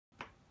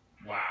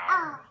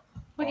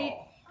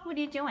What are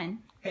you doing?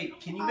 Hey,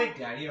 can you make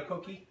Daddy a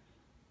cookie?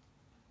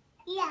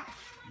 Yeah.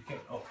 You can.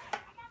 Oh,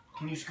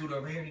 can you scoot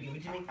over here to give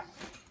it to me?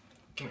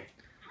 Come here.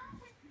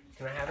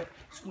 Can I have it?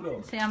 Scoot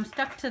over. See, I'm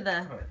stuck to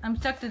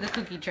the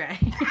cookie tray.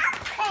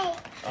 Okay.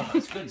 Oh,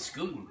 it's good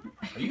scooting.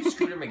 Are you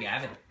Scooter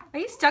McGavin? Are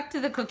you stuck to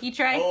the cookie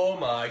tray? Oh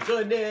my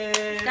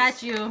goodness.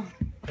 Got you.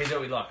 Hey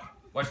Zoe, look.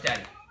 Watch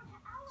Daddy.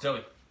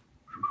 Zoe.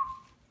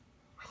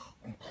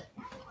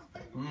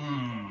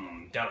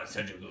 That was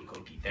such a good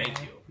cookie.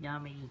 Thank you.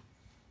 Yummy.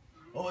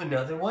 Oh,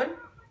 another one?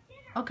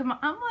 Oh, come on.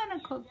 I want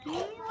a cookie.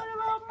 What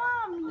about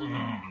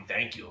Mommy?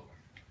 Thank you.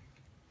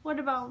 What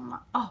about Mom?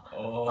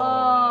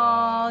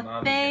 Oh,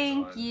 Mommy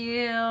thank gets one.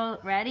 you.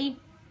 Ready?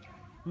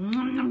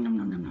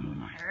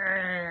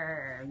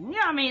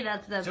 Yummy,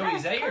 that's the Zoe, best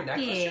is that your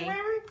necklace cookie. you're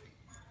wearing?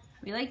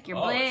 We like your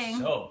Oh, bling.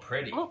 so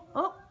pretty.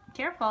 Oh,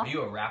 careful. Are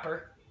you a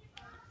rapper?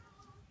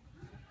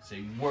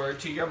 Say word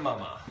to your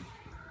mama.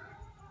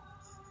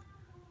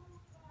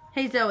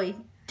 Hey, Zoe,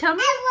 tell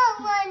me. I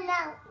want one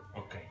now.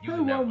 Okay, you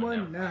can have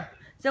one now.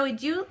 Zoe,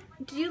 do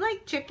you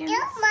like chickens?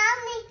 Your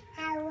mommy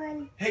have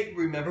one. Hey,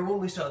 remember when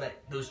we saw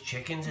those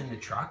chickens in the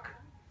truck?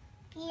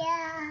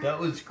 Yeah. That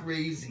was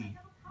crazy.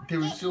 There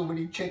were so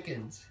many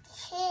chickens.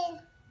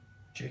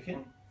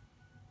 Chicken?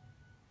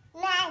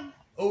 Man.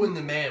 Oh, and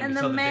the man. And we the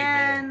saw the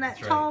man, big man. that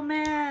That's tall right.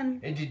 man.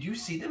 And did you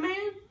see the man?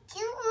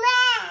 You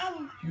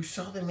man. You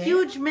saw the man?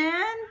 Huge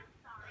man?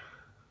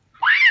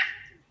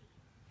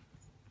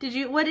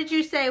 What did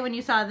you say when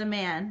you saw the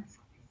man?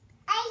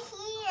 I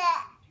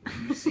see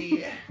it. You see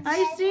it?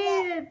 I see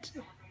it.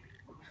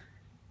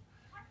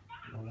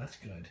 Oh, that's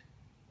good.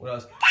 What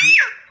else?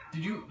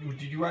 Did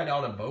you ride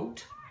on a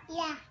boat?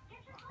 Yeah.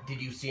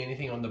 Did you see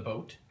anything on the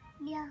boat?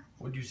 Yeah.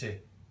 What did you see?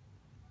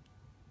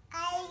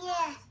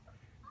 Yeah.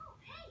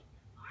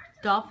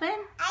 Dolphin?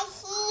 I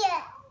see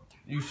it.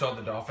 You saw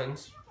the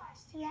dolphins?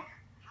 Yeah.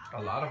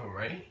 A lot of them,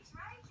 right?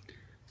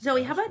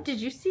 Zoe, how about, did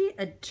you see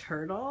a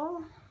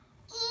turtle?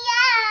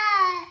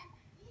 Yeah.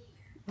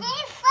 They're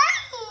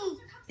funny.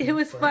 It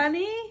was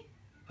funny?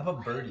 How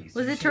about birdies?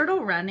 Was Did a you see-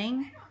 turtle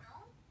running?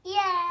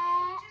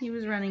 Yeah. He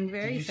was running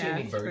very Did you see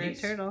any fast for a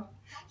birdies? turtle.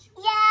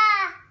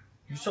 Yeah.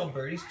 You saw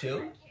birdies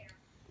too?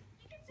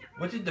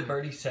 What did the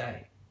birdie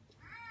say?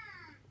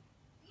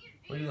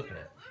 What are you looking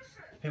at?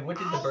 Hey, what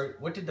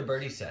did the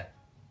birdie say?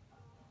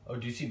 Oh,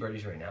 do you see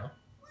birdies right now?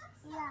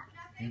 Yeah.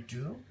 You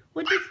do?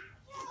 What did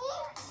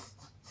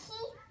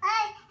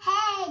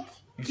Head.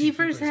 You see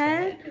Kiefer's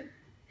head?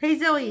 Hey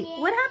Zoe,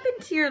 what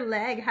happened to your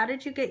leg? How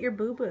did you get your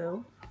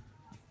boo-boo?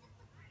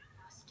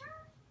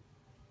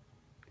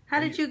 How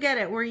did you get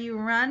it? Were you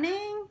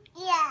running?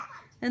 Yeah.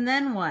 And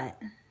then what?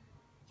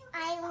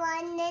 I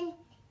want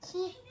to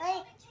keep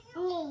it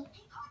me.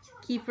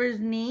 Kiefer's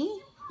knee?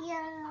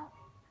 Yeah.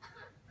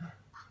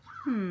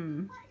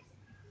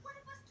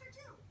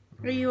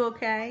 Are you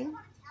okay?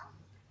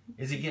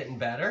 Is it getting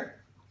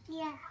better?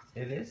 Yeah.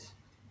 It is?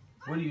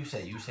 What do you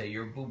say? You say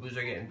your boo-boos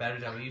are getting better?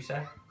 Is that what you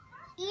say?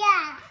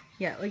 Yeah.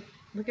 Yeah, like,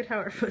 look at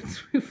how her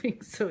foot's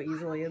moving so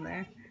easily in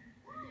there.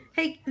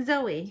 Hey,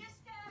 Zoe.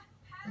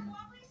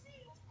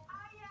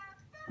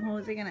 What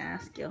was I gonna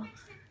ask you?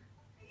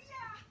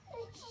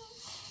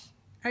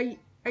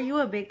 Are you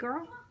a big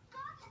girl?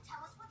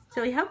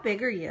 Zoe, how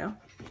big are you?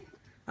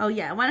 Oh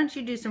yeah, why don't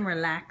you do some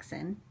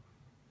relaxing?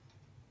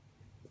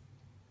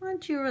 Why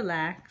don't you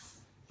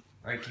relax?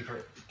 Alright,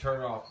 Kiefer,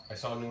 turn it off. I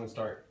saw a new one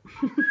start.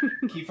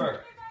 Kiefer,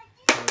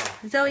 turn it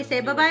off. Zoe,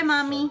 say bye-bye,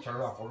 Mommy. Turn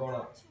it off. We're going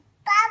up.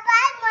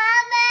 Bye-bye,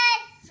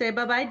 Mama. Say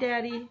bye-bye,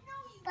 Daddy.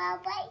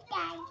 Bye-bye,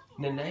 Dad.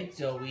 Night-night,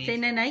 Zoe. Say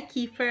night-night,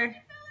 Kiefer.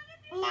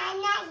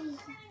 Night-night.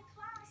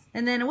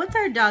 And then what's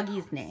our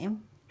doggy's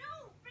name?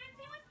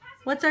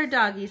 What's our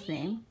doggy's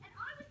name?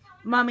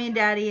 Mommy and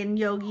Daddy and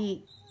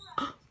Yogi.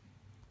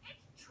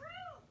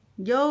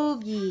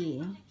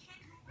 Yogi.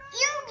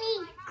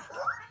 Yogi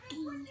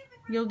cookie.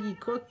 Yogi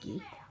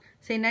Cookie.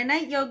 Say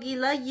night-night, Yogi.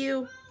 Love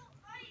you.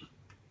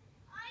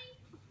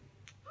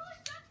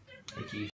 Hey, Keith.